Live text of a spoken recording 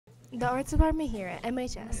The arts department here at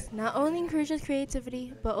MHS not only encourages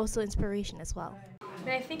creativity, but also inspiration as well. And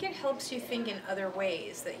I think it helps you think in other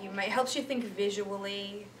ways, helps you think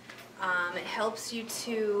visually. It helps you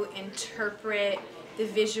to interpret the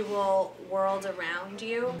visual world around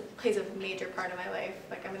you. It plays a major part of my life.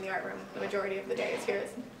 Like, I'm in the art room the majority of the days here.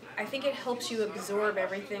 I think it helps you absorb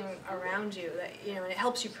everything around you, and it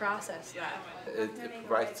helps you process that. It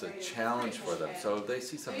provides a challenge for them. So if they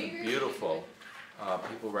see something beautiful,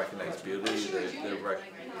 people recognize beauty, they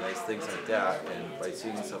recognize things like that, and by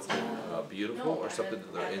seeing something beautiful or something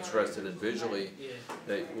that they're interested in visually,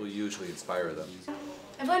 that will usually inspire them.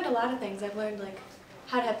 I've learned a lot of things. I've learned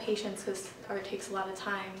how to have patience, because art takes a lot of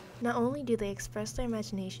time. Not only do they express their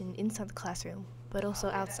imagination inside the classroom, but also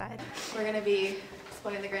outside. We're going to be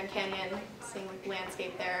exploring the Grand Canyon, seeing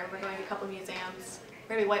landscape there. We're going to a couple museums.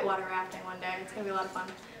 We're going to be whitewater rafting one day. It's going to be a lot of fun.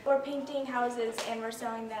 We're painting houses and we're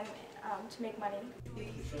selling them to make money.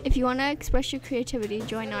 If you want to express your creativity,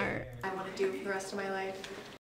 join art. I want to do for the rest of my life.